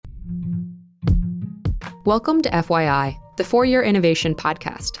Welcome to FYI, the Four-Year Innovation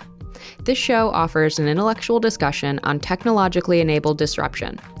Podcast. This show offers an intellectual discussion on technologically enabled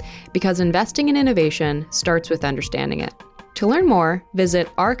disruption, because investing in innovation starts with understanding it. To learn more, visit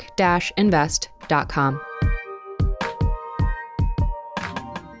arc-invest.com.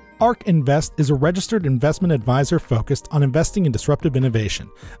 ARC Invest is a registered investment advisor focused on investing in disruptive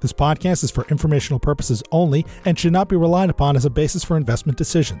innovation. This podcast is for informational purposes only and should not be relied upon as a basis for investment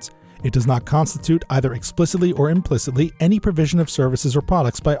decisions. It does not constitute, either explicitly or implicitly, any provision of services or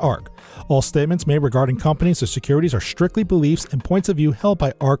products by ARC. All statements made regarding companies or securities are strictly beliefs and points of view held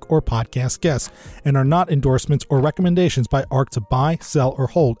by ARC or podcast guests, and are not endorsements or recommendations by ARC to buy, sell, or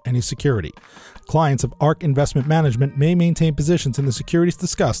hold any security. Clients of ARC Investment Management may maintain positions in the securities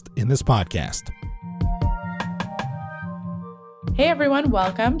discussed in this podcast. Hey everyone,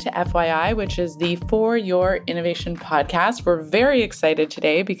 welcome to FYI, which is the For Your Innovation podcast. We're very excited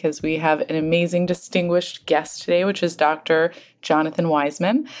today because we have an amazing distinguished guest today, which is Dr. Jonathan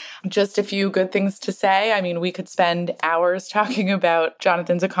Weissman. Just a few good things to say. I mean, we could spend hours talking about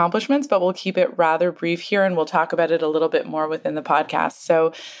Jonathan's accomplishments, but we'll keep it rather brief here and we'll talk about it a little bit more within the podcast.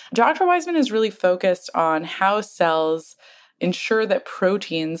 So Dr. Weissman is really focused on how cells ensure that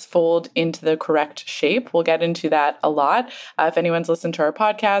proteins fold into the correct shape. We'll get into that a lot. If anyone's listened to our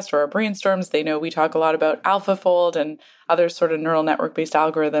podcast or our brainstorms, they know we talk a lot about AlphaFold and other sort of neural network-based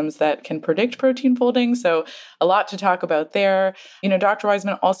algorithms that can predict protein folding. So a lot to talk about there. Dr.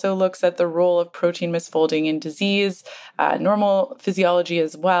 Weissman also looks at the role of protein misfolding in disease, normal physiology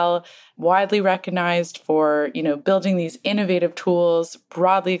as well, widely recognized for, building these innovative tools,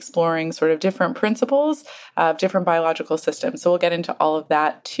 broadly exploring sort of different principles of different biological systems. So we'll get into all of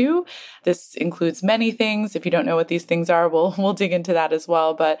that too. This includes many things. If you don't know what these things are, we'll dig into that as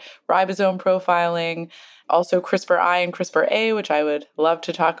well. But ribosome profiling, also CRISPR-I and CRISPR-A, which I would love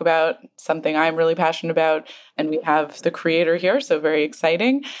to talk about, something I'm really passionate about. And we have the creator here, so very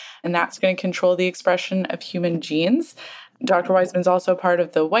exciting. And that's going to control the expression of human genes. Dr. Weissman is also part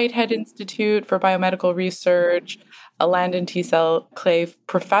of the Whitehead Institute for Biomedical Research, a Landon T. Clay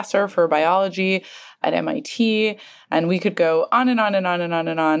Professor for Biology at MIT, and we could go on and on and on and on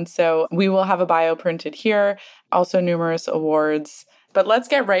and on. So we will have a bio printed here, also numerous awards. But let's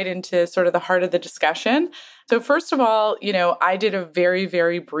get right into sort of the heart of the discussion. So first of all, I did a very,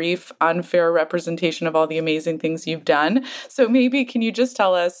 very brief, unfair representation of all the amazing things you've done. So maybe can you just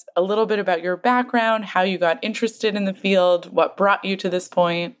tell us a little bit about your background, how you got interested in the field, what brought you to this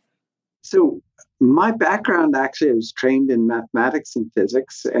point? So my background, actually, I was trained in mathematics and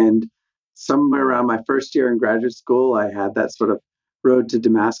physics. And somewhere around my first year in graduate school, I had that sort of road to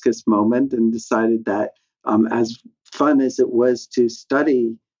Damascus moment and decided that as fun as it was to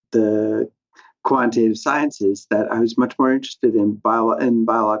study the quantitative sciences, that I was much more interested in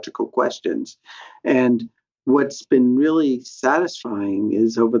biological questions. And what's been really satisfying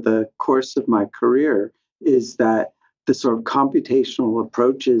is over the course of my career is that the sort of computational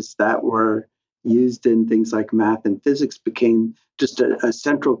approaches that were used in things like math and physics became just a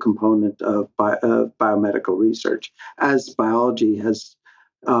central component of biomedical research as biology has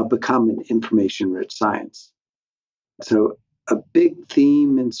become an information-rich science. So a big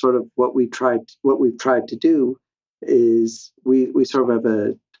theme and sort of what we've tried to do is we sort of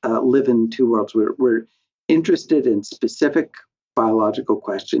have live in two worlds. We're interested in specific biological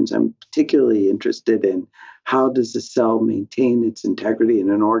questions. I'm particularly interested in how does a cell maintain its integrity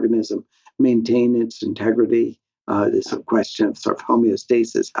in an organism, maintain its integrity. This question of sort of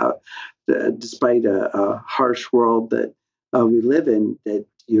homeostasis, how despite a harsh world that we live in, that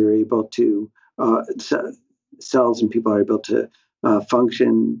you're able to cells and people are able to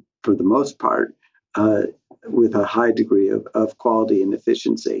function for the most part with a high degree of quality and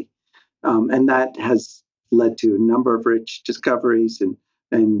efficiency. And that has led to a number of rich discoveries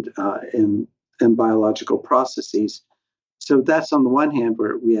and biological processes. So that's on the one hand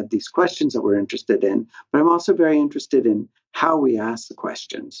where we have these questions that we're interested in, but I'm also very interested in how we ask the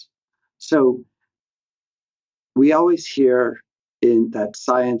questions. So we always hear in that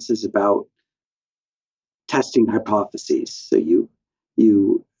science is about testing hypotheses. So you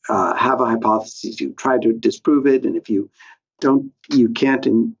have a hypothesis, you try to disprove it, and if you can't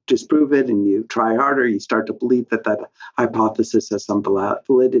disprove it, and you try harder, you start to believe that hypothesis has some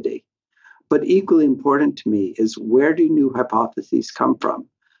validity. But equally important to me is, where do new hypotheses come from?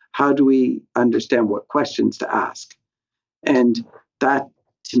 How do we understand what questions to ask? And that,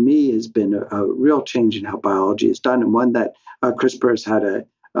 to me, has been a real change in how biology is done, and one that CRISPR has had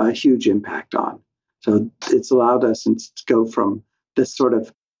a huge impact on. So it's allowed us to go from this sort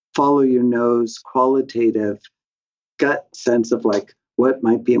of follow your nose, qualitative gut sense of like what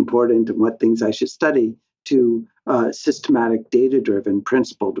might be important and what things I should study, to systematic data-driven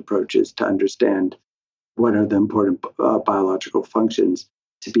principled approaches to understand what are the important biological functions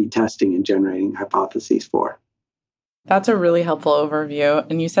to be testing and generating hypotheses for. That's a really helpful overview.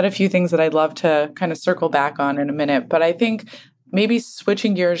 And you said a few things that I'd love to kind of circle back on in a minute. But I think maybe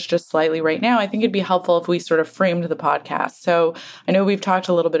switching gears just slightly right now, I think it'd be helpful if we sort of framed the podcast. So I know we've talked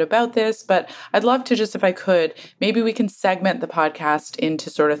a little bit about this, but I'd love to just, if I could, maybe we can segment the podcast into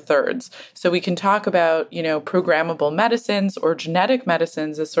sort of thirds. So we can talk about, programmable medicines or genetic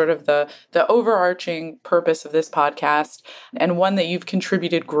medicines as sort of the overarching purpose of this podcast, and one that you've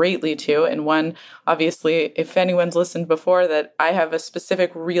contributed greatly to, and one, obviously, if anyone's listened before, that I have a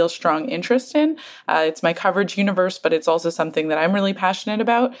specific, real strong interest in. It's my coverage universe, but it's also something that I'm really passionate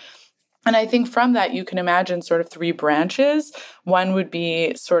about. And I think from that, you can imagine sort of three branches. One would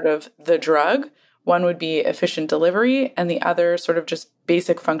be sort of the drug, one would be efficient delivery, and the other sort of just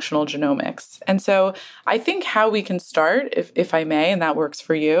basic functional genomics. And so I think how we can start, if I may, and that works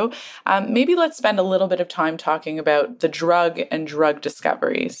for you, maybe let's spend a little bit of time talking about the drug and drug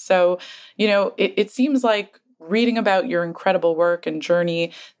discovery. So, it seems like reading about your incredible work and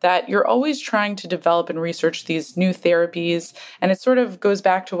journey that you're always trying to develop and research these new therapies. And it sort of goes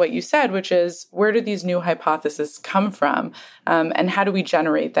back to what you said, which is, where do these new hypotheses come from? And how do we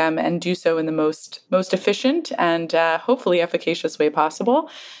generate them and do so in the most efficient and hopefully efficacious way possible?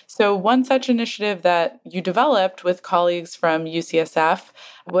 So one such initiative that you developed with colleagues from UCSF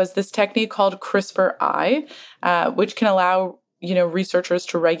was this technique called CRISPR-I, which can allow researchers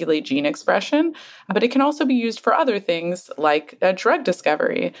to regulate gene expression, but it can also be used for other things like drug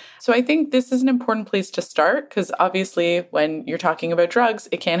discovery. So I think this is an important place to start, because obviously when you're talking about drugs,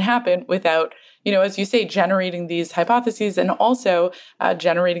 it can't happen without, as you say, generating these hypotheses and also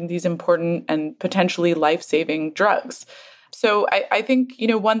generating these important and potentially life-saving drugs. So I think,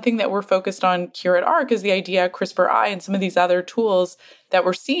 one thing that we're focused on here at ARC is the idea of CRISPR-I and some of these other tools that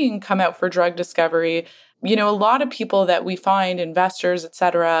we're seeing come out for drug discovery. A lot of people that we find, investors, et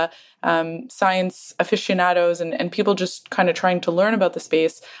cetera, science aficionados and people just kind of trying to learn about the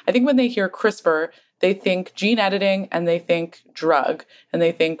space, I think when they hear CRISPR, they think gene editing and they think drug and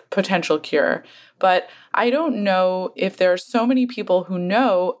they think potential cure. But I don't know if there are so many people who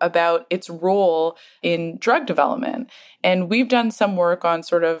know about its role in drug development. And we've done some work on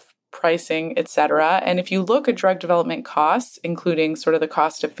sort of pricing, et cetera. And if you look at drug development costs, including sort of the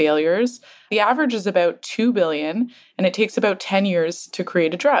cost of failures, the average is about $2 billion, and it takes about 10 years to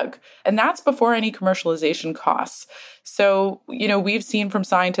create a drug. And that's before any commercialization costs. So, we've seen from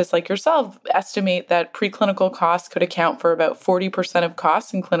scientists like yourself estimate that preclinical costs could account for about 40% of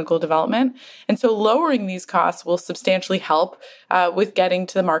costs in clinical development. And so lowering these costs will substantially help with getting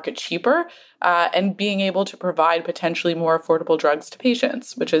to the market cheaper and being able to provide potentially more affordable drugs to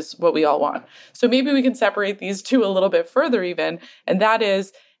patients, which is what we all want. So maybe we can separate these two a little bit further even, and that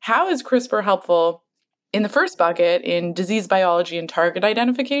is, how is CRISPR helpful in the first bucket in disease biology and target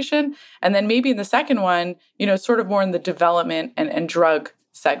identification, and then maybe in the second one, sort of more in the development and drug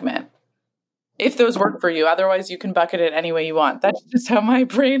segment, if those work for you. Otherwise, you can bucket it any way you want. That's just how my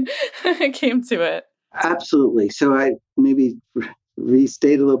brain came to it. Absolutely. So I maybe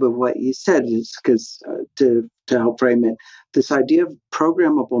restate a little bit what you said, is because to help frame it, this idea of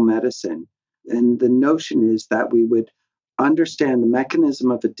programmable medicine, and the notion is that we would understand the mechanism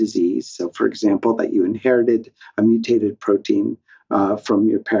of a disease. So, for example, that you inherited a mutated protein from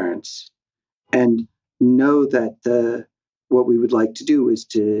your parents, and know that what we would like to do is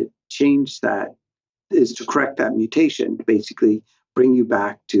to change that, is to correct that mutation, basically bring you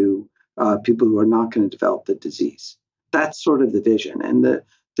back to people who are not going to develop the disease. That's sort of the vision. And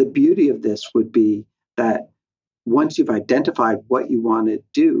the beauty of this would be that once you've identified what you want to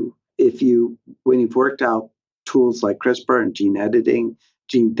do, when you've worked out tools like CRISPR and gene editing,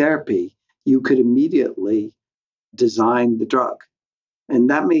 gene therapy, you could immediately design the drug. And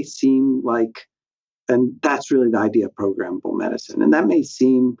that may seem like, and that's really the idea of programmable medicine. And that may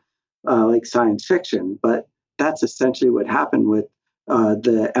seem like science fiction, but that's essentially what happened with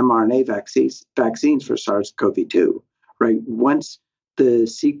the mRNA vaccines for SARS-CoV-2, right? Once the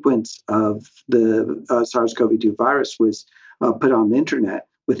sequence of the SARS-CoV-2 virus was put on the internet,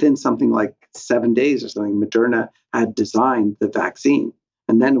 within something like 7 days or something, Moderna had designed the vaccine.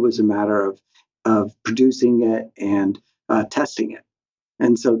 And then it was a matter of producing it and testing it.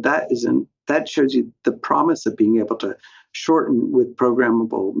 And so that shows you the promise of being able to shorten with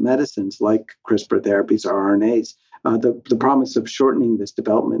programmable medicines like CRISPR therapies or RNAs, the promise of shortening this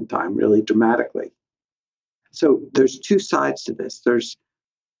development time really dramatically. So there's two sides to this. There's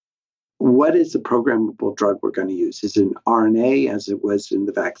what is the programmable drug we're going to use? Is it an RNA, as it was in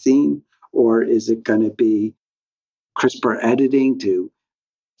the vaccine, Or is it going to be CRISPR editing to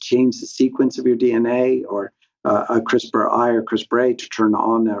change the sequence of your DNA, or a CRISPR-I or CRISPR-A to turn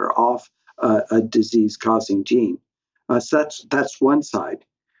on or off a disease-causing gene? So that's one side.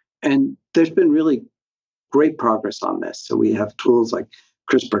 And there's been really great progress on this. So we have tools like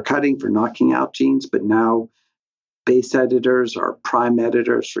CRISPR cutting for knocking out genes, but now base editors or prime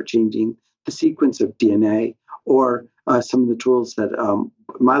editors for changing the sequence of DNA, or some of the tools that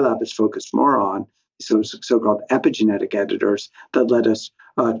my lab is focused more on, so-called epigenetic editors that let us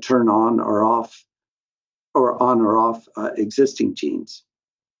turn on or off existing genes.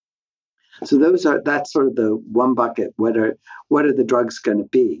 So that's sort of the one bucket. What are the drugs going to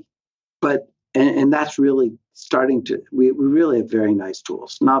be? But and that's really starting to. We really have very nice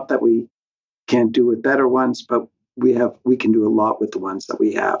tools. Not that we can't do with better ones, but we can do a lot with the ones that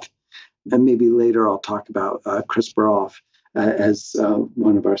we have. And maybe later I'll talk about CRISPR-off as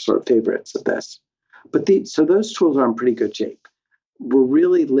one of our sort of favorites of this. But so those tools are in pretty good shape. We're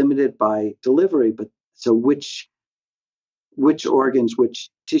really limited by delivery, but so which organs, which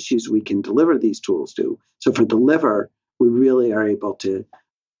tissues we can deliver these tools to. So for the liver, we really are able to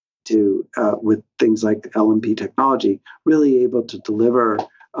with things like LNP technology, really able to deliver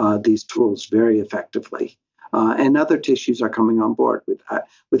these tools very effectively. And other tissues are coming on board with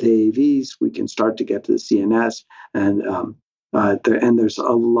AAVs. We can start to get to the CNS, and there's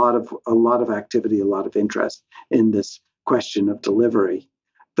a lot of activity, a lot of interest in this question of delivery.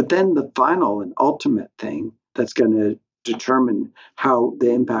 But then the final and ultimate thing that's going to determine how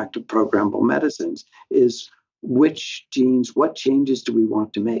the impact of programmable medicines is which genes, what changes do we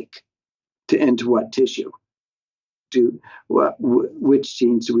want to make into what tissue? Which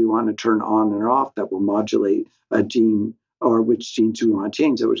genes do we want to turn on or off that will modulate a gene, or which genes do we want to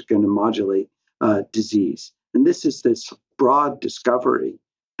change that was going to modulate disease? And this is this broad discovery.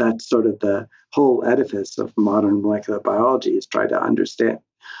 That's sort of the whole edifice of modern molecular biology, is try to understand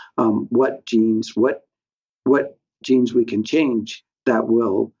what genes we can change that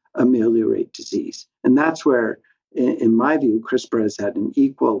will ameliorate disease. And that's where, in my view, CRISPR has had an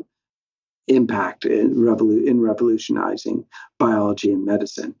equal impact in revolutionizing biology and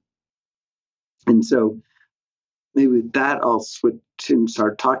medicine. And so maybe with that, I'll switch and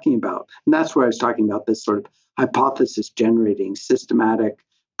start talking about, and that's where I was talking about this sort of hypothesis generating, systematic,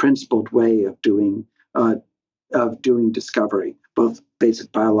 principled way of doing discovery, both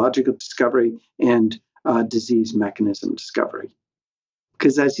basic biological discovery and disease mechanism discovery.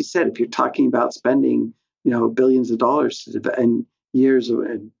 Because as you said, if you're talking about spending, billions of dollars and years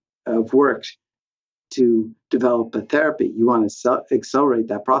of work to develop a therapy, you want to accelerate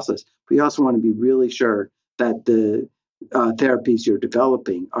that process. But you also want to be really sure that the therapies you're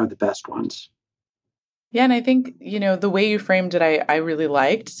developing are the best ones. Yeah, and I think, the way you framed it, I really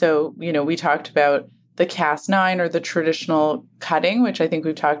liked. So, we talked about the Cas9 or the traditional cutting, which I think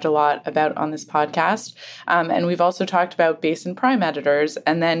we've talked a lot about on this podcast. And we've also talked about base and prime editors.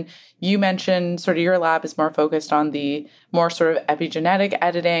 And then you mentioned sort of your lab is more focused on the more sort of epigenetic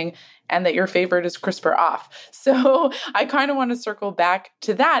editing, and that your favorite is CRISPR-off. So I kind of want to circle back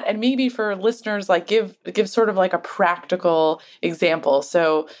to that, and maybe for listeners, like give sort of like a practical example.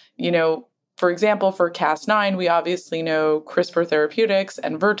 So, for example, for Cas9, we obviously know CRISPR Therapeutics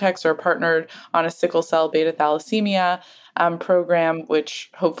and Vertex are partnered on a sickle cell beta thalassemia program,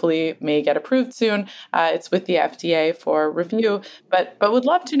 which hopefully may get approved soon. It's with the FDA for review, but would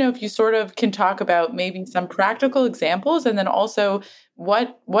love to know if you sort of can talk about maybe some practical examples, and then also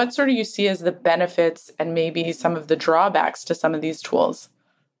what sort of you see as the benefits and maybe some of the drawbacks to some of these tools.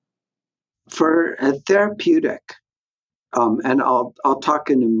 For a therapeutic, and I'll talk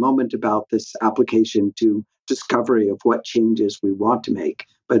in a moment about this application to discovery of what changes we want to make.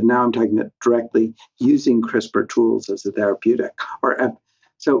 But now I'm talking about directly using CRISPR tools as a therapeutic.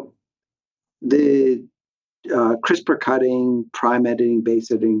 So the CRISPR cutting, prime editing,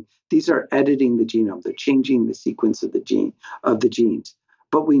 base editing, these are editing the genome. They're changing the sequence of the genes.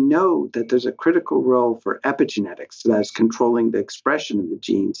 But we know that there's a critical role for epigenetics, so that's controlling the expression of the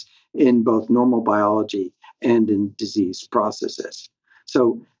genes in both normal biology and in disease processes.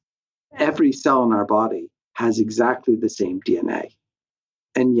 So every cell in our body has exactly the same DNA,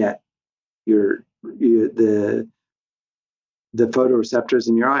 and yet the photoreceptors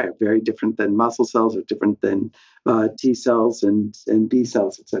in your eye are very different than muscle cells, are different than T cells and B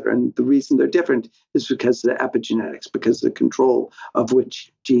cells, et cetera. And the reason they're different is because of the epigenetics, because of the control of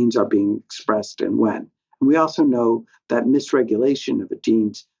which genes are being expressed and when. And we also know that misregulation of a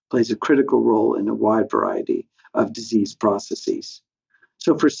genes plays a critical role in a wide variety of disease processes.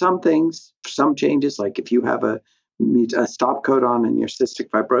 So for some things, for some changes, like if you have a a stop codon in your cystic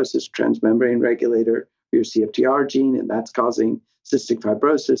fibrosis transmembrane regulator, your CFTR gene, and that's causing cystic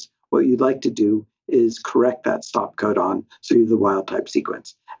fibrosis, what you'd like to do is correct that stop codon so you have the wild type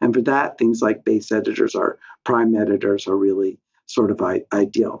sequence. And for that, things like base editors or prime editors are really sort of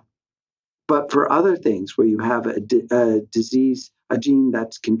ideal. But for other things where you have a disease, a gene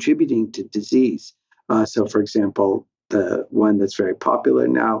that's contributing to disease, so for example, the one that's very popular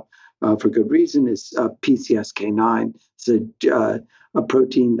now for good reason is PCSK9. It's a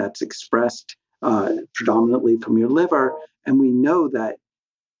protein that's expressed predominantly from your liver. And we know that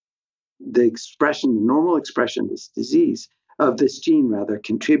the normal expression of this disease, of this gene rather,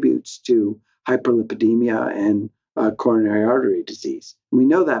 contributes to hyperlipidemia and coronary artery disease. And we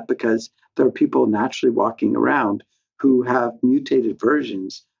know that because there are people naturally walking around who have mutated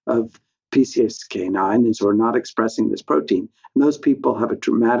versions of PCSK9 and so are not expressing this protein. And those people have a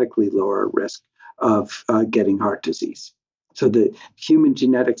dramatically lower risk of getting heart disease. So the human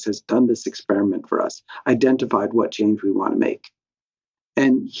genetics has done this experiment for us, identified what change we want to make.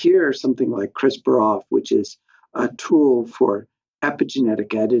 And here, something like CRISPR-Off, which is a tool for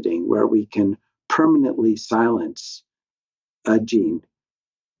epigenetic editing, where we can permanently silence a gene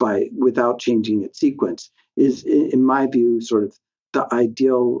without changing its sequence, is, in my view, sort of the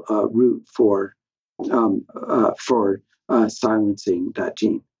ideal route for silencing that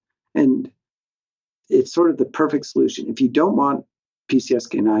gene. And it's sort of the perfect solution. If you don't want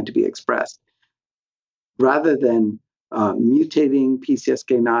PCSK9 to be expressed, rather than mutating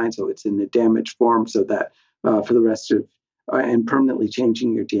PCSK9 so it's in the damaged form, so that for the rest of and permanently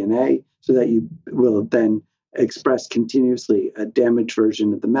changing your DNA so that you will then express continuously a damaged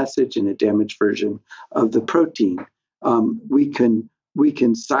version of the message and a damaged version of the protein, we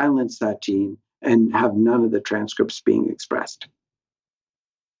can silence that gene and have none of the transcripts being expressed.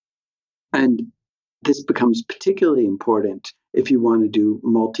 And this becomes particularly important if you want to do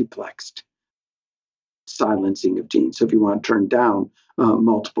multiplexed silencing of genes. So if you want to turn down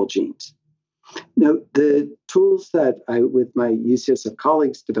multiple genes. Now, the tools that I, with my UCSF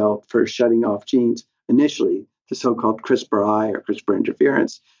colleagues, developed for shutting off genes initially, the so-called CRISPR-I or CRISPR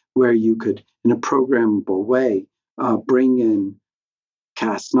interference, where you could, in a programmable way, bring in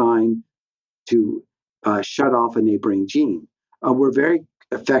Cas9 to shut off a neighboring gene, were very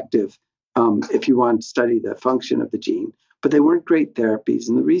effective if you want to study the function of the gene. But they weren't great therapies.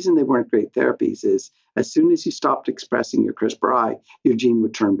 And the reason they weren't great therapies is as soon as you stopped expressing your CRISPR-I, your gene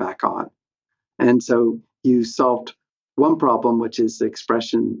would turn back on. And so you solved one problem, which is the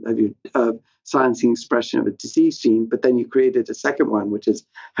expression of silencing expression of a disease gene, but then you created a second one, which is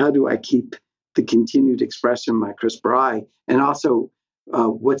how do I keep the continued expression of my CRISPR-I, and also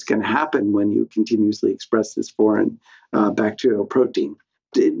what's going to happen when you continuously express this foreign bacterial protein.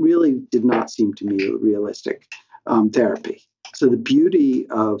 It really did not seem to me a realistic therapy. So the beauty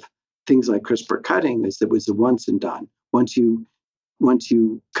of things like CRISPR cutting is that it was a once and done. Once you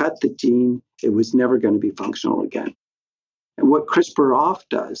cut the gene, it was never going to be functional again. And what CRISPR-Off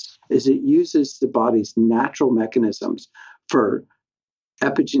does is it uses the body's natural mechanisms for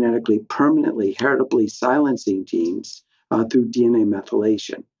epigenetically, permanently, heritably silencing genes through DNA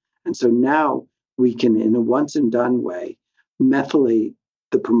methylation. And so now we can, in a once and done way, methylate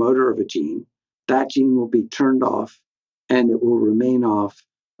the promoter of a gene. That gene will be turned off and it will remain off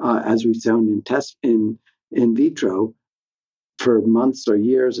as we've shown in vitro for months or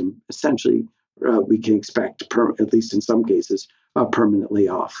years, and essentially we can expect, at least in some cases, permanently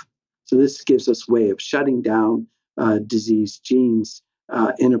off. So this gives us a way of shutting down diseased genes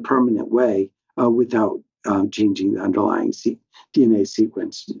in a permanent way without changing the underlying DNA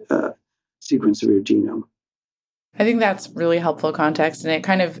sequence of your genome. I think that's really helpful context, and it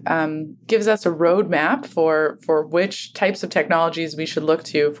kind of gives us a roadmap for which types of technologies we should look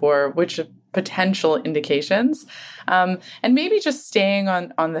to for which potential indications. And maybe just staying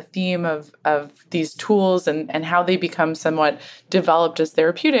on the theme of these tools and how they become somewhat developed as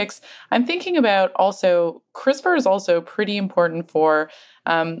therapeutics, I'm thinking about also CRISPR is also pretty important for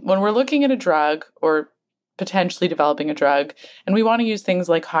when we're looking at a drug or potentially developing a drug, and we want to use things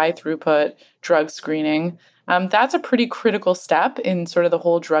like high throughput drug screening. That's a pretty critical step in sort of the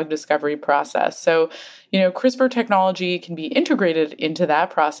whole drug discovery process. So, CRISPR technology can be integrated into that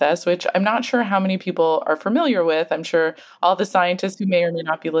process, which I'm not sure how many people are familiar with. I'm sure all the scientists who may or may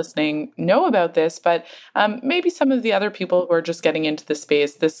not be listening know about this, but maybe some of the other people who are just getting into the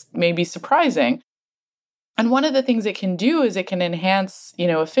space, this may be surprising. And one of the things it can do is it can enhance,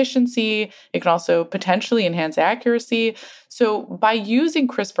 efficiency. It can also potentially enhance accuracy. So by using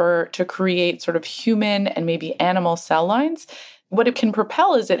CRISPR to create sort of human and maybe animal cell lines, what it can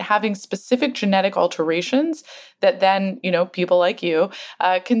propel is it having specific genetic alterations that then, people like you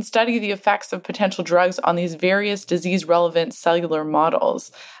can study the effects of potential drugs on these various disease-relevant cellular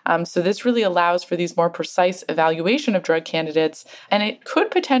models. So this really allows for these more precise evaluation of drug candidates, and it could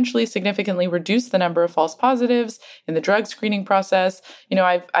potentially significantly reduce the number of false positives in the drug screening process.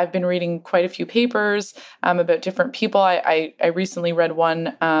 I've been reading quite a few papers about different people. I recently read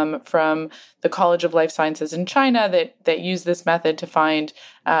one from the College of Life Sciences in China that used this method to find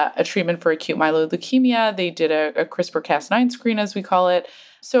a treatment for acute myeloid leukemia. They did a CRISPR-Cas9 screen, as we call it.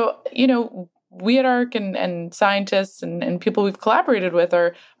 So, we at ARC and scientists and people we've collaborated with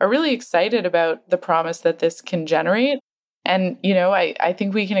are really excited about the promise that this can generate. And, I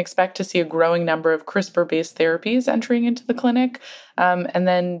think we can expect to see a growing number of CRISPR-based therapies entering into the clinic. And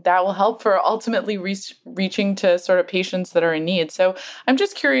then that will help for ultimately reaching to sort of patients that are in need. So I'm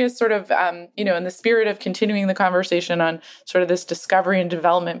just curious sort of, in the spirit of continuing the conversation on sort of this discovery and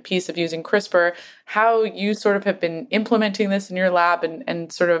development piece of using CRISPR, how you sort of have been implementing this in your lab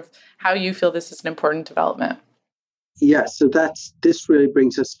and sort of how you feel this is an important development. Yeah, so this really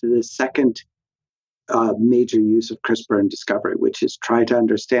brings us to the second major use of CRISPR in discovery, which is try to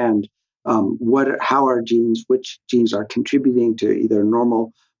understand how our genes, which genes are contributing to either a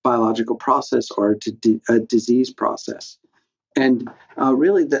normal biological process or to a disease process. And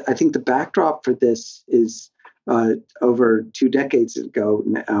really, I think the backdrop for this is over 2 decades ago,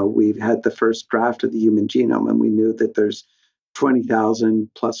 we've had the first draft of the human genome, and we knew that there's 20,000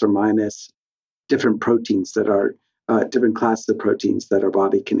 plus or minus different proteins that are different classes of proteins that our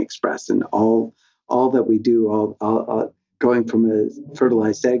body can express, and all that we do, all going from a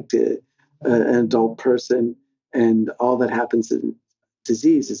fertilized egg to an adult person, and all that happens in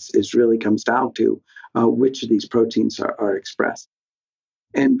disease is really comes down to which of these proteins are expressed.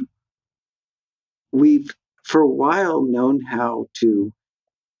 And we've for a while known how to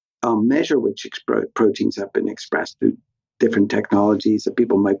measure which proteins have been expressed through different technologies that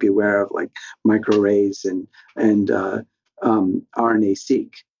people might be aware of, like microarrays and RNA-seq.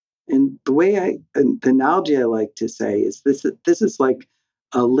 And the analogy I like to say is this is like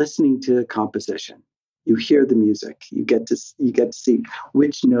listening to composition. You hear the music. You get to see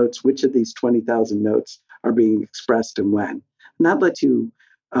which of these 20,000 notes are being expressed and when. And that lets you,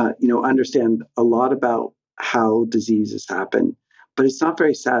 understand a lot about how diseases happen, but it's not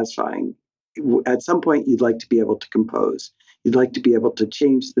very satisfying. At some point, you'd like to be able to compose. You'd like to be able to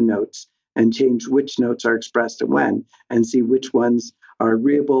change the notes and change which notes are expressed and when, and see which ones are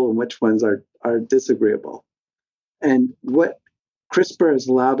agreeable and which ones are disagreeable. And what CRISPR has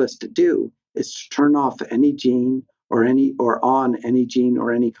allowed us to do is to turn off any gene or on any gene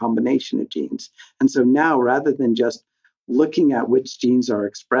or any combination of genes. And so now, rather than just looking at which genes are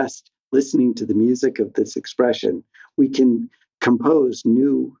expressed, listening to the music of this expression, we can compose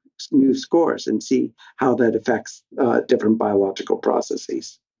new scores and see how that affects different biological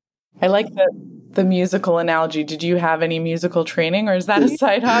processes. I like the musical analogy. Did you have any musical training, or is that a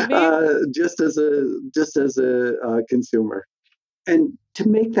side hobby? Just as a consumer. And to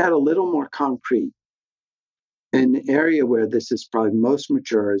make that a little more concrete, an area where this is probably most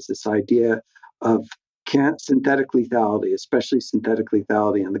mature is this idea of synthetic lethality, especially synthetic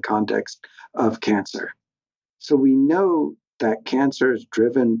lethality in the context of cancer. So we know that cancer is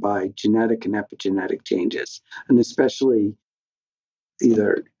driven by genetic and epigenetic changes, and especially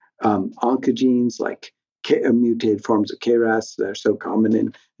either oncogenes like mutated forms of KRAS that are so common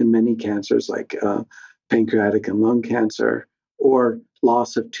in many cancers like pancreatic and lung cancer, or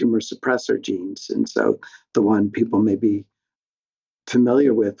loss of tumor suppressor genes. And so the one people may be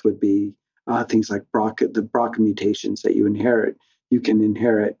familiar with would be things like the BRCA mutations that you inherit. You can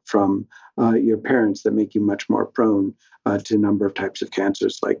inherit from your parents that make you much more prone to a number of types of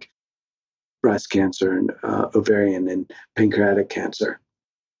cancers like breast cancer and ovarian and pancreatic cancer.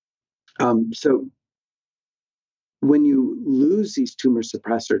 So when you lose these tumor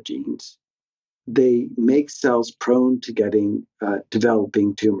suppressor genes, they make cells prone to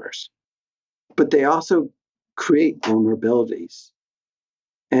developing tumors. But they also create vulnerabilities.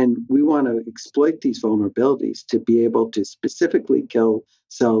 And we want to exploit these vulnerabilities to be able to specifically kill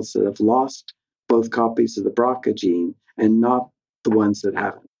cells that have lost both copies of the BRCA gene and not the ones that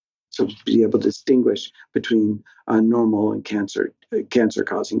haven't. So be able to distinguish between normal and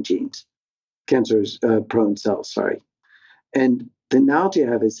cancer-causing genes, cancer-prone cells, sorry. And the analogy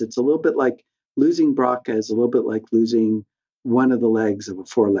I have is it's a little bit like losing BRCA is a little bit like losing one of the legs of a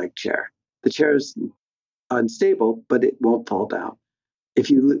 4-leg chair. The chair is unstable, but it won't fall down. If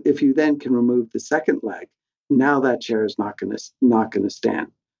you then can remove the second leg, now that chair is not going to stand,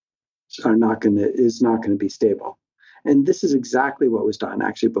 or is not going to be stable. And this is exactly what was done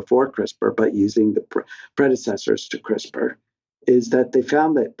actually before CRISPR, but using the predecessors to CRISPR, is that they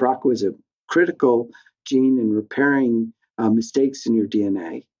found that BRCA was a critical gene in repairing mistakes in your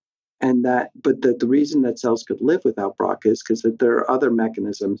DNA. And the reason that cells could live without BRCA is because that there are other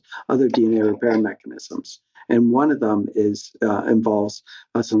mechanisms, other DNA repair mechanisms. And one of them involves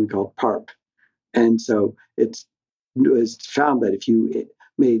something called PARP. And so it was found that if you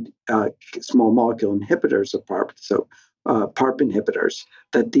made small molecule inhibitors of PARP, so PARP inhibitors,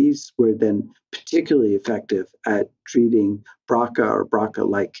 that these were then particularly effective at treating BRCA or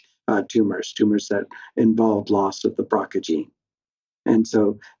BRCA-like tumors that involved loss of the BRCA gene. And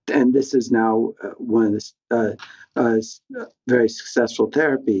so, and this is now one of the very successful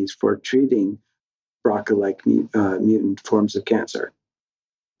therapies for treating BRCA-like mutant forms of cancer.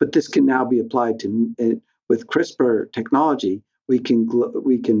 But this can now be applied to with CRISPR technology. We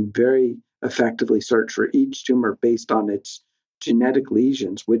can very effectively search for each tumor based on its genetic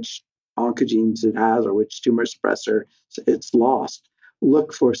lesions, which oncogenes it has, or which tumor suppressor it's lost.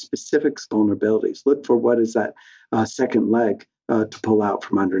 Look for specific vulnerabilities. Look for what is that second leg to pull out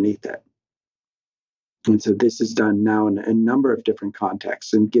from underneath it. And so this is done now in a number of different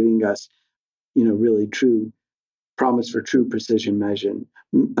contexts and giving us, really true promise for true precision medicine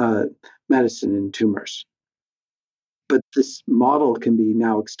in tumors. But this model can be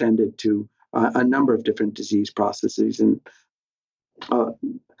now extended to a number of different disease processes. And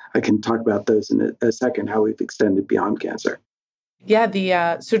I can talk about those in a second, how we've extended beyond cancer.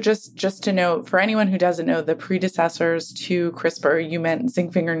 Yeah, so just to note, for anyone who doesn't know, the predecessors to CRISPR, you meant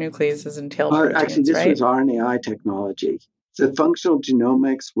zinc finger nucleases and tail proteins, actually, this right? was RNAi technology. So functional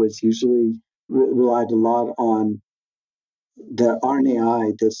genomics was usually relied a lot on the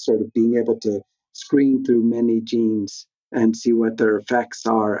RNAi, this sort of being able to screen through many genes and see what their effects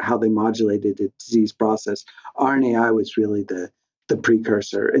are, how they modulated the disease process. RNAi was really the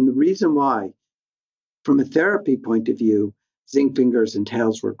precursor. And the reason why, from a therapy point of view, zinc fingers and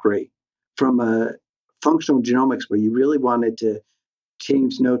tails were great. From a functional genomics, where you really wanted to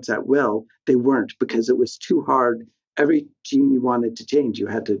change notes at will, they weren't, because it was too hard. Every gene you wanted to change, you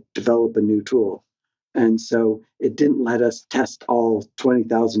had to develop a new tool. And so it didn't let us test all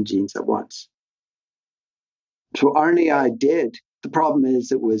 20,000 genes at once. So RNAi did. The problem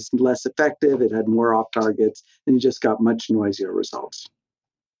is it was less effective, it had more off targets, and you just got much noisier results.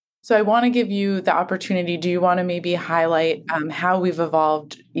 So I want to give you the opportunity. Do you want to maybe highlight how we've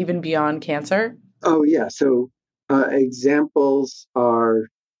evolved even beyond cancer? Oh, yeah. So examples are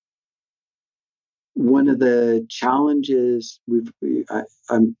one of the challenges I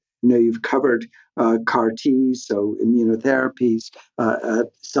know you've covered CAR Ts, so immunotherapies,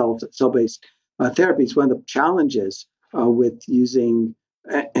 cell-based therapies. One of the challenges with using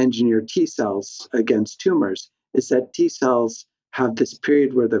engineered T cells against tumors is that T cells have this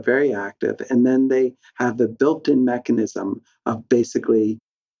period where they're very active, and then they have the built-in mechanism of basically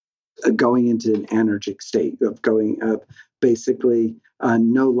going into an anergic state, of basically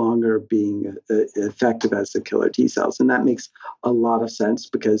no longer being effective as the killer T cells. And that makes a lot of sense,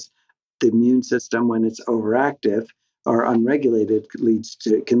 because the immune system, when it's overactive or unregulated,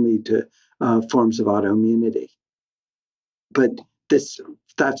 can lead to forms of autoimmunity. But that's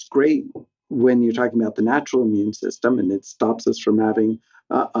great when you're talking about the natural immune system, and it stops us from having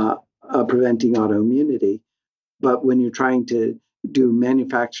preventing autoimmunity. But when you're trying to do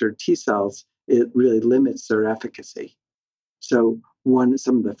manufactured T cells, it really limits their efficacy. So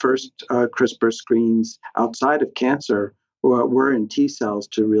some of the first CRISPR screens outside of cancer were in T cells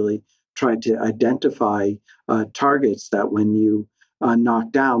to really try to identify targets that, when you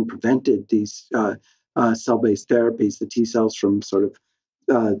knock down, prevented these cell-based therapies, the T cells, from sort of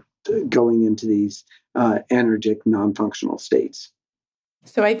going into these anergic, non-functional states.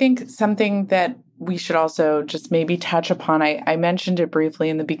 So I think something that we should also just maybe touch upon, I mentioned it briefly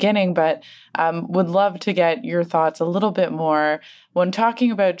in the beginning, but would love to get your thoughts a little bit more when talking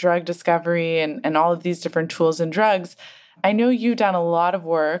about drug discovery and all of these different tools and drugs. I know you've done a lot of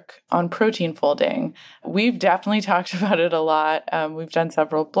work on protein folding. We've definitely talked about it a lot. We've done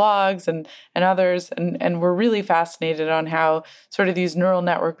several blogs and others, and we're really fascinated on how sort of these neural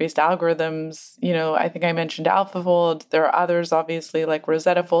network-based algorithms, I think I mentioned AlphaFold. There are others, obviously, like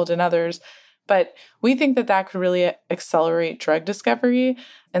RosettaFold and others. But we think that could really accelerate drug discovery,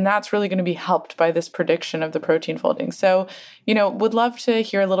 and that's really going to be helped by this prediction of the protein folding. So, would love to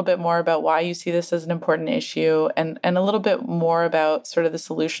hear a little bit more about why you see this as an important issue, and a little bit more about sort of the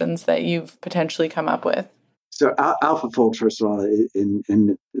solutions that you've potentially come up with. So AlphaFold, first of all,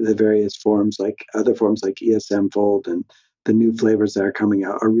 in the various forms, like other forms like ESM Fold and the new flavors that are coming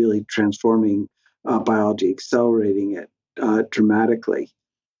out, are really transforming biology, accelerating it dramatically.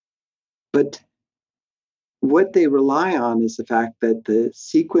 But what they rely on is the fact that the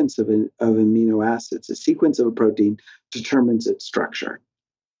sequence of amino acids, the sequence of a protein, determines its structure.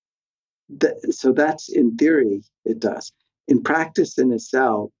 So that's, in theory, it does. In practice, in a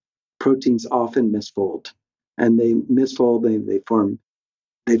cell, proteins often misfold, and they misfold.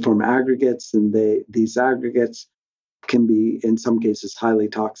 They form aggregates, and these aggregates can be, in some cases, highly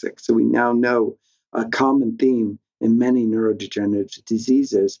toxic. So we now know a common theme in many neurodegenerative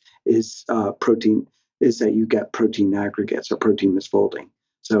diseases is that you get protein aggregates or protein misfolding.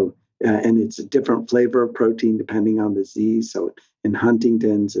 So and it's a different flavor of protein depending on the disease. So in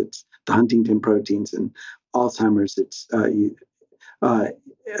Huntington's, it's the Huntington proteins, and Alzheimer's, it's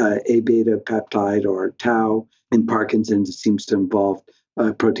A beta peptide or tau. In Parkinson's, it seems to involve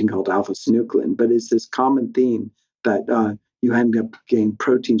a protein called alpha synuclein. But it's this common theme that you end up getting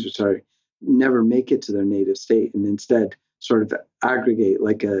proteins which never make it to their native state and instead sort of aggregate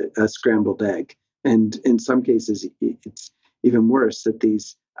like a scrambled egg. And in some cases, it's even worse that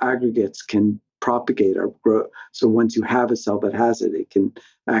these aggregates can propagate or grow. So once you have a cell that has it, it can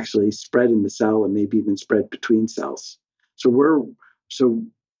actually spread in the cell and maybe even spread between cells. So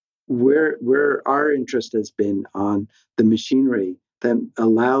where our interest has been on the machinery that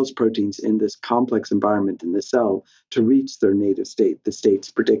allows proteins in this complex environment in the cell to reach their native state, the states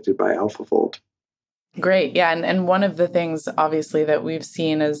predicted by AlphaFold. Great. Yeah. And one of the things, obviously, that we've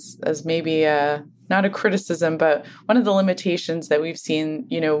seen as maybe not a criticism, but one of the limitations that we've seen,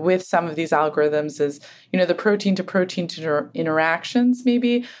 with some of these algorithms is, the protein to protein interactions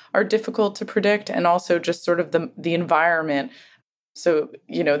maybe are difficult to predict, and also just sort of the environment. So,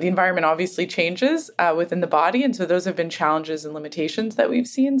 the environment obviously changes within the body. And so those have been challenges and limitations that we've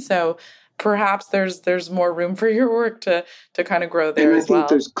seen. So perhaps there's more room for your work to kind of grow there as well. And I think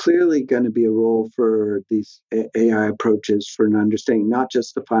there's clearly going to be a role for these AI approaches for an understanding, not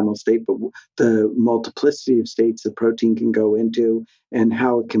just the final state, but the multiplicity of states the protein can go into and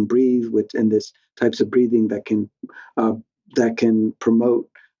how it can breathe within this types of breathing that can promote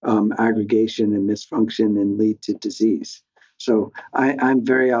aggregation and misfunction and lead to disease. So I'm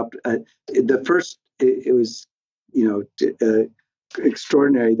very the first, it was,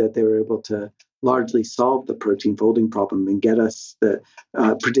 extraordinary that they were able to largely solve the protein folding problem and get us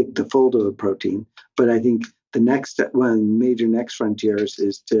predict the fold of a protein. But I think the major next frontiers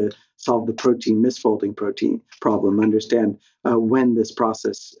is to solve the protein misfolding protein problem, understand when this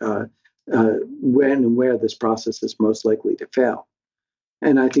process, when and where this process is most likely to fail.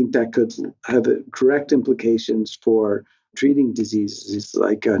 And I think that could have direct implications for treating diseases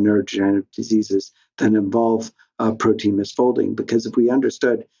like neurodegenerative diseases that involve protein misfolding. Because if we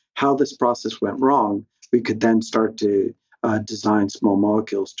understood how this process went wrong, we could then start to design small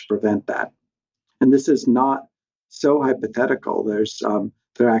molecules to prevent that. And this is not so hypothetical. There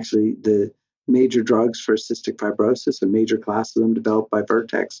are actually the major drugs for cystic fibrosis, a major class of them developed by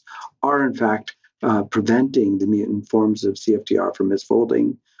Vertex, are in fact preventing the mutant forms of CFTR from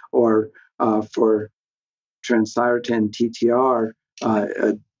misfolding, or for transthyretin TTR,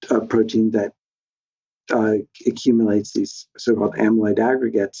 a protein that accumulates these so-called amyloid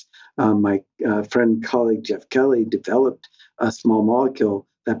aggregates. My friend, colleague Jeff Kelly developed a small molecule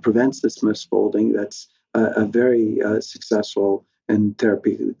that prevents this misfolding. That's a very successful and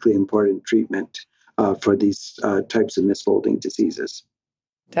therapeutically important treatment for these types of misfolding diseases.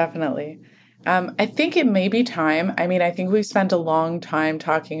 Definitely. I think it may be time. I think we've spent a long time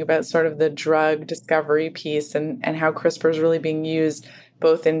talking about sort of the drug discovery piece and how CRISPR is really being used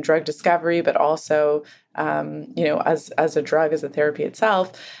both in drug discovery, but also, as a drug, as a therapy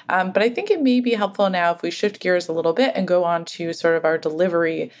itself. But I think it may be helpful now if we shift gears a little bit and go on to sort of our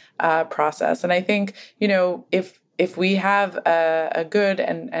delivery process. And I think, if we have a good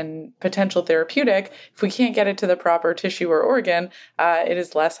and potential therapeutic, if we can't get it to the proper tissue or organ, it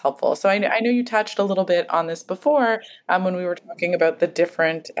is less helpful. So I know you touched a little bit on this before when we were talking about the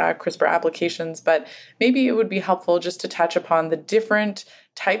different CRISPR applications, but maybe it would be helpful just to touch upon the different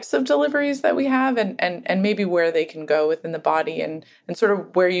types of deliveries that we have and maybe where they can go within the body and sort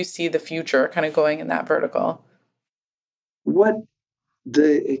of where you see the future kind of going in that vertical. What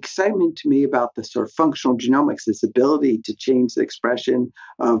the excitement to me about the sort of functional genomics is the ability to change the expression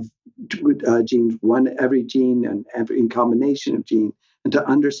of genes, every gene and every combination of gene, and to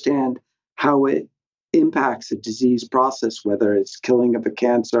understand how it impacts a disease process, whether it's killing of a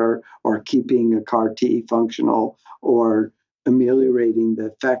cancer or keeping a CAR T functional or ameliorating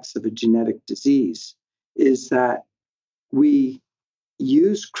the effects of a genetic disease, is that we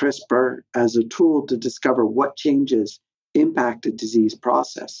use CRISPR as a tool to discover what changes impact a disease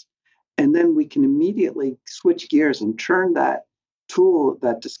process. And then we can immediately switch gears and turn that tool,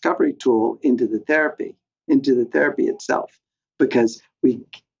 that discovery tool, into the therapy itself. Because we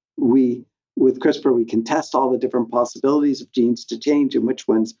with CRISPR, we can test all the different possibilities of genes to change and which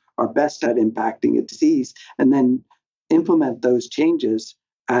ones are best at impacting a disease, and then implement those changes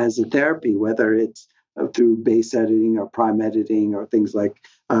as a therapy, whether it's through base editing or prime editing or things like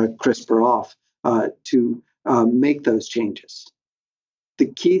CRISPR off, to make those changes. The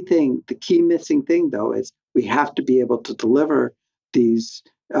key missing thing, though, is we have to be able to deliver these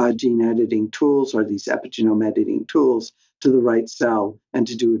gene editing tools or these epigenome editing tools to the right cell and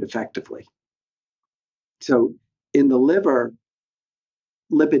to do it effectively. So in the liver,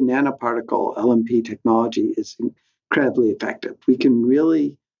 lipid nanoparticle LNP technology is incredibly effective. We can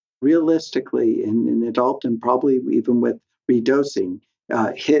really, realistically, in adult and probably even with redosing,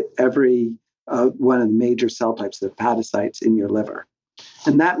 hit every one of the major cell types, the hepatocytes in your liver.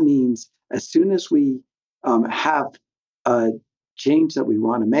 And that means as soon as we have a change that we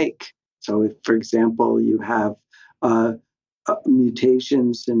want to make, so if, for example, you have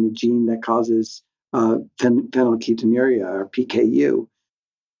mutations in the gene that causes phenylketonuria or PKU,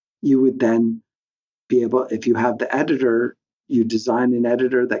 you would then be able, if you have the editor, you design an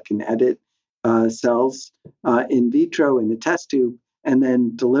editor that can edit cells in vitro in the test tube and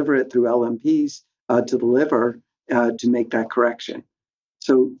then deliver it through LNPs to the liver to make that correction.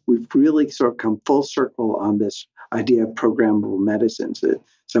 So we've really sort of come full circle on this idea of programmable medicines.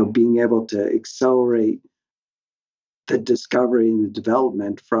 So being able to accelerate the discovery and the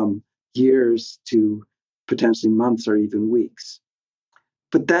development from years to potentially months or even weeks.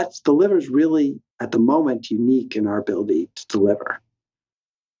 But the liver's really, at the moment, unique in our ability to deliver.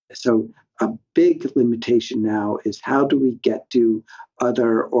 So a big limitation now is how do we get to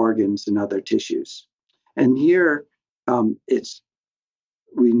other organs and other tissues? And here,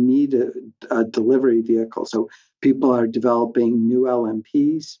 we need a delivery vehicle. So people are developing new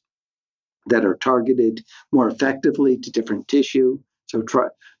LNPs that are targeted more effectively to different tissue. Just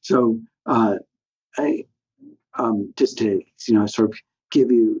to sort of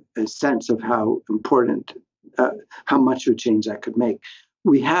give you a sense of how important, how much of a change that could make.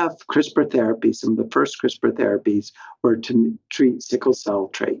 We have CRISPR therapies. Some of the first CRISPR therapies were to treat sickle cell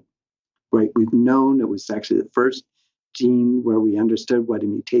trait. Right? We've known it was actually the first gene where we understood what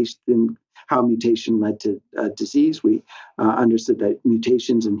how mutation led to disease. We understood that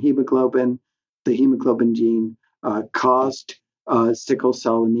mutations in hemoglobin, the hemoglobin gene, caused sickle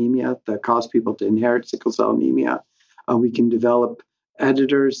cell anemia, that caused people to inherit sickle cell anemia. We can develop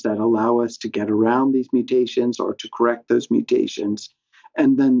editors that allow us to get around these mutations or to correct those mutations.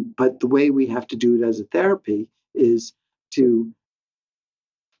 But the way we have to do it as a therapy is to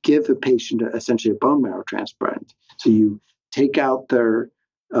give a patient essentially a bone marrow transplant. So you take out their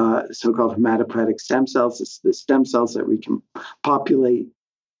so-called hematopoietic stem cells, it's the stem cells that we can populate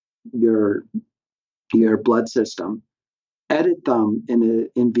your blood system, edit them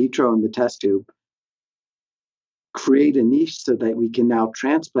in vitro in the test tube, create a niche so that we can now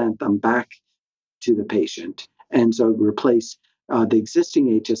transplant them back to the patient. And so replace the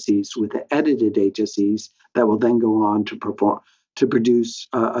existing HSCs with the edited HSCs that will then go on to produce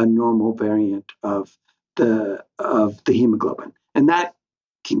a normal variant of the hemoglobin, and that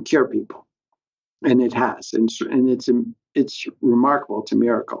can cure people, and it has, and it's remarkable. It's a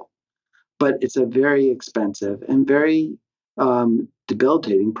miracle, but it's a very expensive and very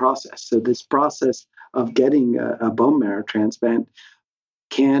debilitating process. So this process of getting a bone marrow transplant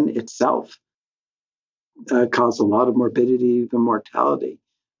can itself cause a lot of morbidity, even mortality.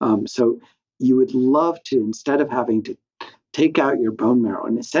 So you would love to, instead of having to take out your bone marrow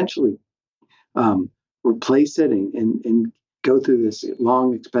and essentially replace it and go through this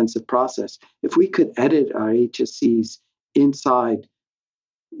long, expensive process, if we could edit our HSCs inside,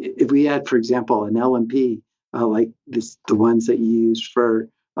 if we had, for example, an LNP like the ones that you use for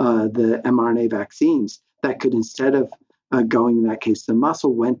the mRNA vaccines, that could, instead of going, in that case, the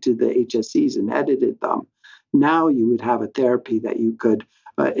muscle, went to the HSCs and edited them. Now you would have a therapy that you could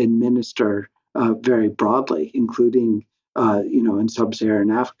administer very broadly, including in sub-Saharan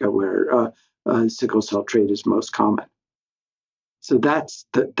Africa, where sickle cell trait is most common. So that's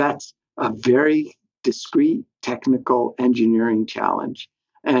a very discrete technical engineering challenge,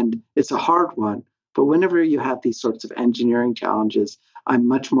 and it's a hard one. But whenever you have these sorts of engineering challenges, I'm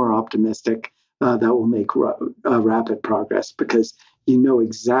much more optimistic that will make rapid progress, because you know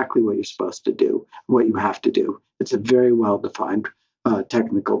exactly what you're supposed to do, what you have to do. It's a very well-defined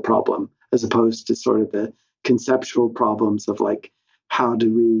technical problem, as opposed to sort of the conceptual problems of like, how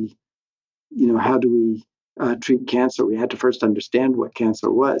do we treat cancer, we had to first understand what cancer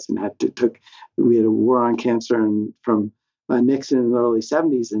was, and we had a war on cancer from Nixon in the early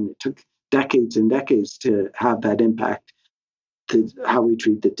 70s, and it took decades and decades to have that impact to how we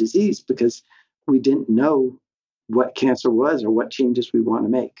treat the disease because we didn't know what cancer was or what changes we want to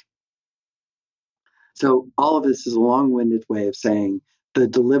make. So all of this is a long-winded way of saying the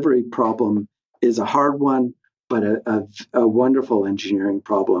delivery problem is a hard one, but a wonderful engineering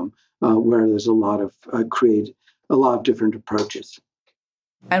problem where there's a lot of different approaches.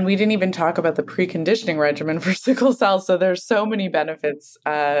 And we didn't even talk about the preconditioning regimen for sickle cell. So there's so many benefits,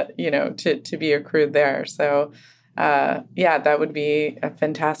 to be accrued there. So, that would be a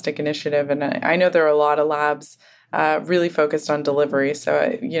fantastic initiative. And I know there are a lot of labs really focused on delivery. So,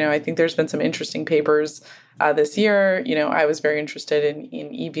 I think there's been some interesting papers this year. I was very interested in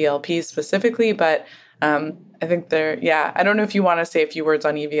EVLPs specifically, but I think I don't know if you want to say a few words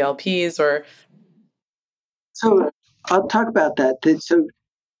on EVLPs or. So I'll talk about that. So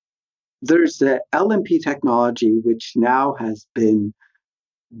there's the LNP technology, which now has been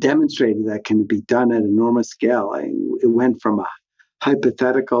demonstrated that can be done at enormous scale. It went from a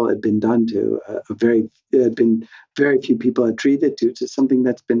hypothetical had been done to very few people had treated to something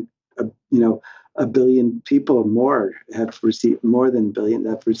that's been a billion people or more have received, more than a billion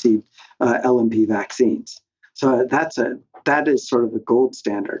have received LNP vaccines. So that is sort of the gold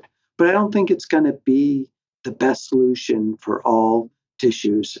standard. But I don't think it's going to be the best solution for all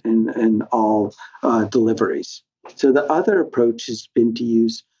tissues and all deliveries. So the other approach has been to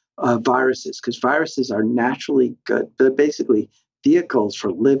use viruses, because viruses are naturally good. They're basically vehicles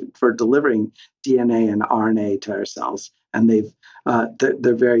for delivering DNA and RNA to our cells, and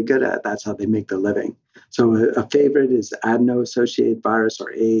they're very good at it. That's how they make their living. So a favorite is adeno-associated virus,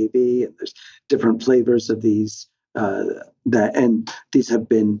 or AAV, and there's different flavors of these. And these have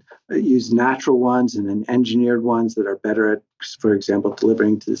been used, natural ones and then engineered ones that are better at, for example,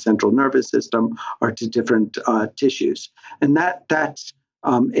 delivering to the central nervous system or to different tissues. And that's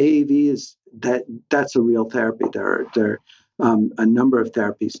AAV that's a real therapy. There are a number of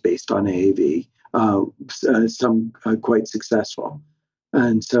therapies based on AAV, some quite successful.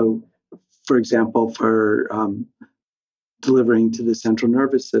 And so, for example, for delivering to the central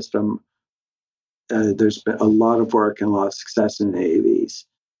nervous system, there's been a lot of work and a lot of success in AAVs.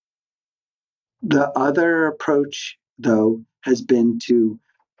 The other approach, though, has been to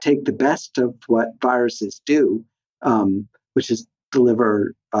take the best of what viruses do, which is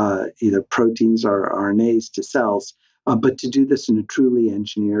deliver either proteins or RNAs to cells, but to do this in a truly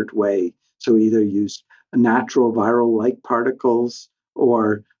engineered way. So either use natural viral-like particles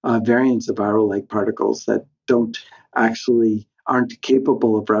or variants of viral-like particles that aren't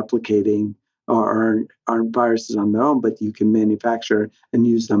capable of replicating or aren't viruses on their own, but you can manufacture and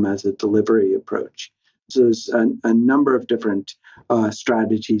use them as a delivery approach. So there's a number of different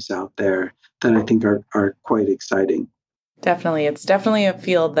strategies out there that I think are quite exciting. Definitely. It's definitely a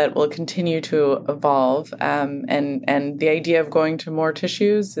field that will continue to evolve. And the idea of going to more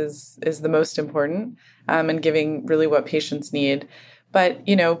tissues is the most important, and giving really what patients need. But,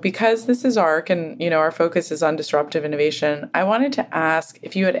 because this is ARC and, our focus is on disruptive innovation, I wanted to ask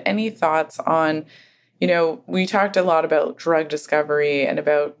if you had any thoughts on, we talked a lot about drug discovery and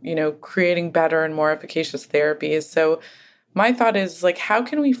about, creating better and more efficacious therapies. So my thought is, how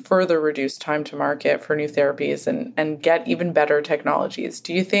can we further reduce time to market for new therapies and get even better technologies?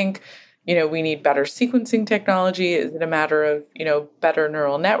 Do you think, we need better sequencing technology? Is it a matter of, better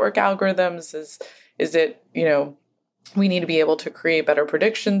neural network algorithms? Is it, we need to be able to create better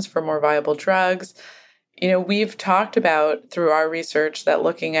predictions for more viable drugs? We've talked about through our research that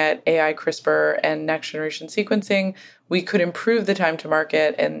looking at AI, CRISPR, and next generation sequencing, we could improve the time to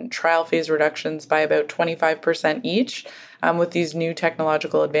market and trial phase reductions by about 25% each with these new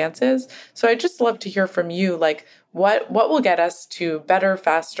technological advances. So I'd just love to hear from you, what will get us to better,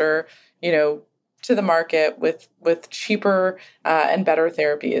 faster, to the market with cheaper and better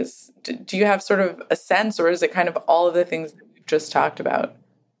therapies? Do you have sort of a sense, or is it kind of all of the things that we've just talked about?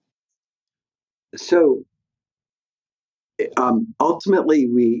 So ultimately,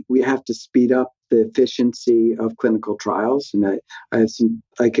 we have to speed up the efficiency of clinical trials, and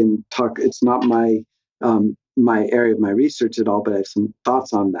I can talk. It's not my area of my research at all, but I have some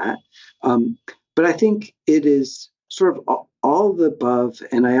thoughts on that. But I think it is sort of all of the above,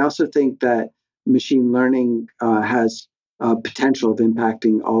 and I also think that machine learning has potential of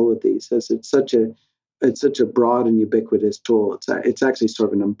impacting all of these, as it's such a broad and ubiquitous tool. It's actually sort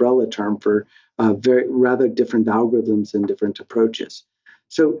of an umbrella term for very rather different algorithms and different approaches.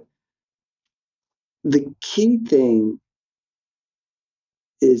 So the key thing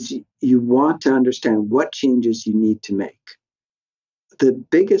is you want to understand what changes you need to make. The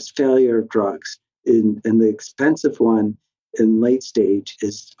biggest failure of drugs and the expensive one in late stage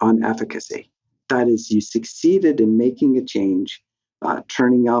is on efficacy. That is, you succeeded in making a change,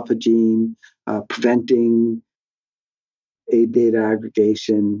 turning off a gene, preventing A beta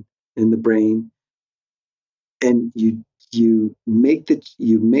aggregation in the brain, and you make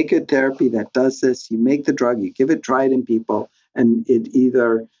a therapy that does this. You make the drug, you try it in people, and it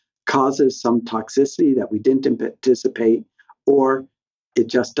either causes some toxicity that we didn't anticipate, or it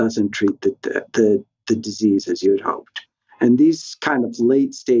just doesn't treat the disease as you had hoped. And these kind of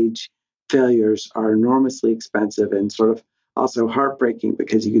late stage failures are enormously expensive and sort of also heartbreaking,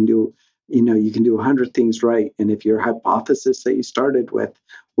 because you can do 100 things right, and if your hypothesis that you started with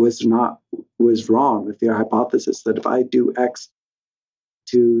was wrong, if your hypothesis that if I do X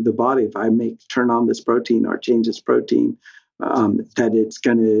to the body, if I turn on this protein or change this protein, that it's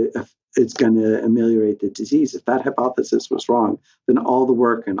going to ameliorate the disease. If that hypothesis was wrong, then all the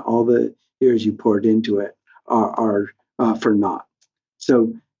work and all the years you poured into it are for naught.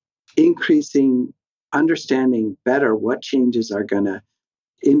 So understanding better what changes are going to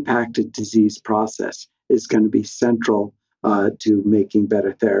impact a disease process is going to be central to making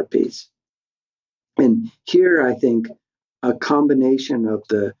better therapies. And here, I think a combination of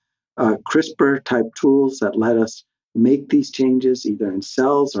the CRISPR type tools that let us make these changes either in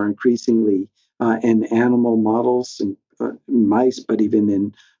cells or increasingly in animal models and mice, but even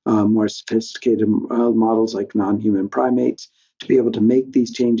in more sophisticated models like non-human primates, to be able to make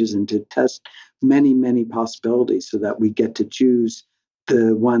these changes and to test many, many possibilities so that we get to choose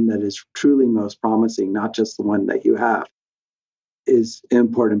the one that is truly most promising, not just the one that you have, is an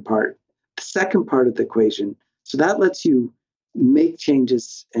important part. The second part of the equation, so that lets you make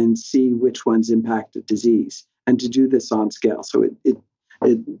changes and see which ones impact the disease, and to do this on scale. So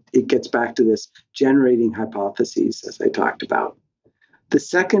it gets back to this generating hypotheses, as I talked about. The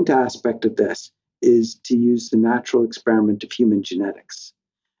second aspect of this is to use the natural experiment of human genetics.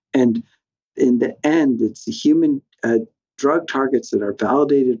 And in the end, it's the human drug targets that are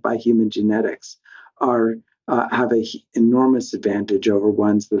validated by human genetics have an enormous advantage over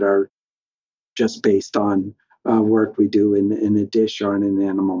ones that are just based on work we do in a dish or in an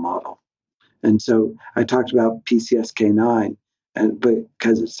animal model. And so I talked about PCSK9,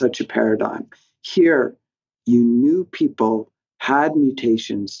 because it's such a paradigm. Here, you knew people had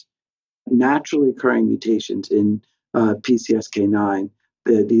mutations, naturally occurring mutations in PCSK9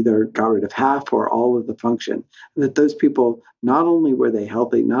 that either got rid of half or all of the function. That those people, not only were they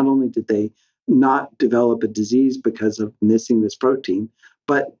healthy, not only did they not develop a disease because of missing this protein,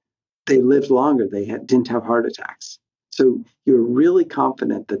 but they lived longer. They didn't have heart attacks. So you're really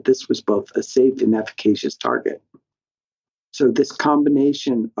confident that this was both a safe and efficacious target. So this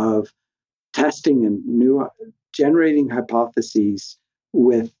combination of testing and generating hypotheses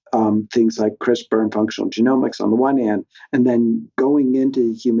with things like CRISPR and functional genomics on the one hand, and then going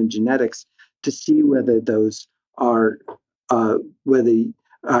into human genetics to see whether those are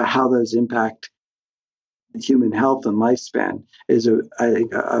how those impact human health and lifespan is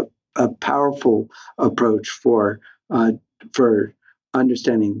a powerful approach for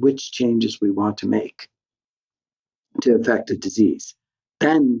understanding which changes we want to make to affect a disease.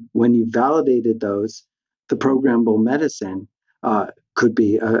 Then, when you validated those, the programmable medicine could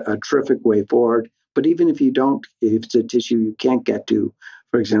be a terrific way forward. But even if if it's a tissue you can't get to,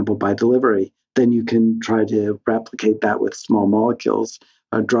 for example, by delivery, then you can try to replicate that with small molecules,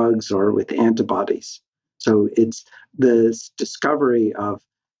 drugs, or with antibodies. So it's this discovery of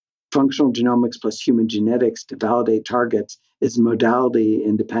functional genomics plus human genetics to validate targets is modality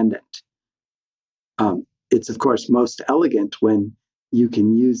independent. It's, of course, most elegant when you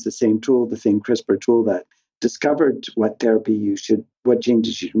can use the same tool, the same CRISPR tool that discovered what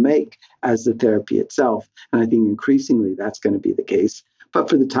changes you should make as the therapy itself. And I think increasingly that's going to be the case. But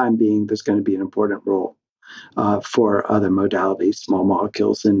for the time being, there's going to be an important role for other modalities, small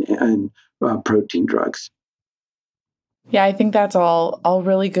molecules and protein drugs. Yeah, I think that's all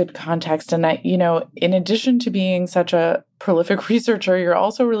really good context. And that, in addition to being such a prolific researcher, you're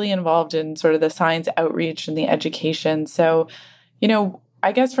also really involved in sort of the science outreach and the education. So,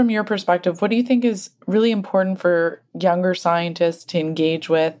 I guess from your perspective, what do you think is really important for younger scientists to engage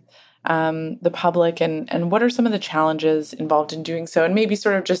with the public, and what are some of the challenges involved in doing so? And maybe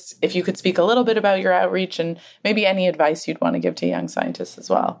sort of just if you could speak a little bit about your outreach and maybe any advice you'd want to give to young scientists as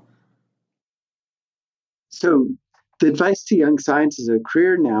well. So the advice to young science as a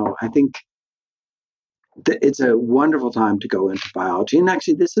career now, I think it's a wonderful time to go into biology. And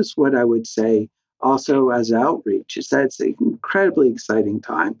actually, this is what I would say also as outreach, is that it's an incredibly exciting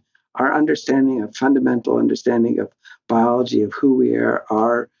time. Our fundamental understanding of biology, of who we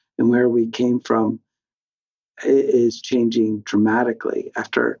are and where we came from, is changing dramatically.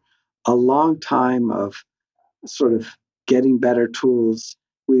 After a long time of sort of getting better tools,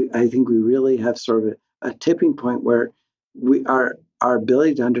 I think we really have sort of a tipping point where our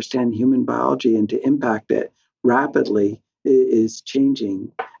ability to understand human biology and to impact it rapidly is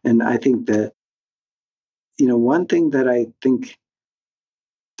changing. And I think that, one thing that I think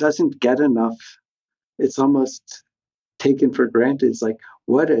doesn't get enough, it's almost taken for granted, is like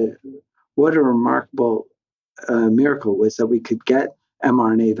what a remarkable miracle was that we could get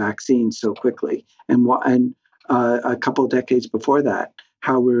mRNA vaccines so quickly, and a couple of decades before that,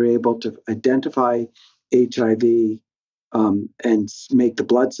 how we were able to identify HIV and make the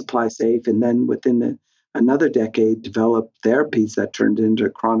blood supply safe, and then within another decade, develop therapies that turned into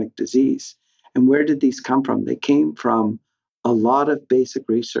chronic disease. And where did these come from? They came from a lot of basic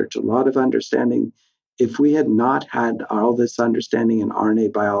research, a lot of understanding. If we had not had all this understanding in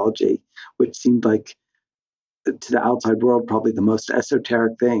RNA biology, which seemed like to the outside world probably the most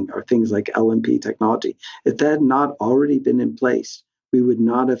esoteric thing, or things like LNP technology, if that had not already been in place, we would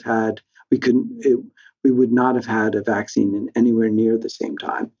not have had a vaccine in anywhere near the same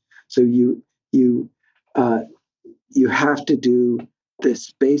time. So you have to do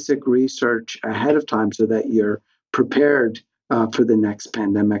this basic research ahead of time so that you're prepared for the next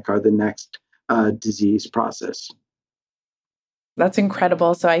pandemic or the next disease process. That's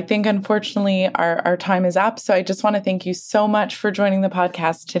incredible. So I think, unfortunately, our time is up. So I just want to thank you so much for joining the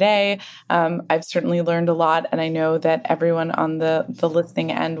podcast today. I've certainly learned a lot, and I know that everyone on the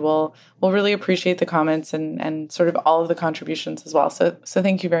listening end will really appreciate the comments and sort of all of the contributions as well. So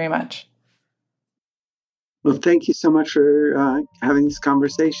thank you very much. Well, thank you so much for having this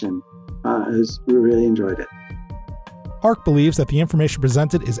conversation. We really enjoyed it. ARC believes that the information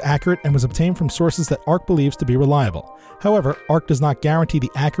presented is accurate and was obtained from sources that ARC believes to be reliable. However, ARC does not guarantee the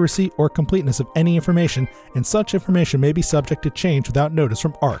accuracy or completeness of any information, and such information may be subject to change without notice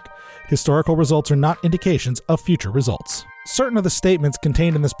from ARC. Historical results are not indications of future results. Certain of the statements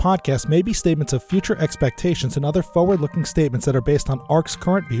contained in this podcast may be statements of future expectations and other forward-looking statements that are based on ARC's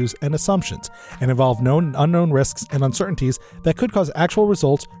current views and assumptions, and involve known and unknown risks and uncertainties that could cause actual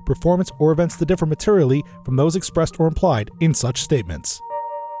results, performance, or events to differ materially from those expressed or implied in such statements.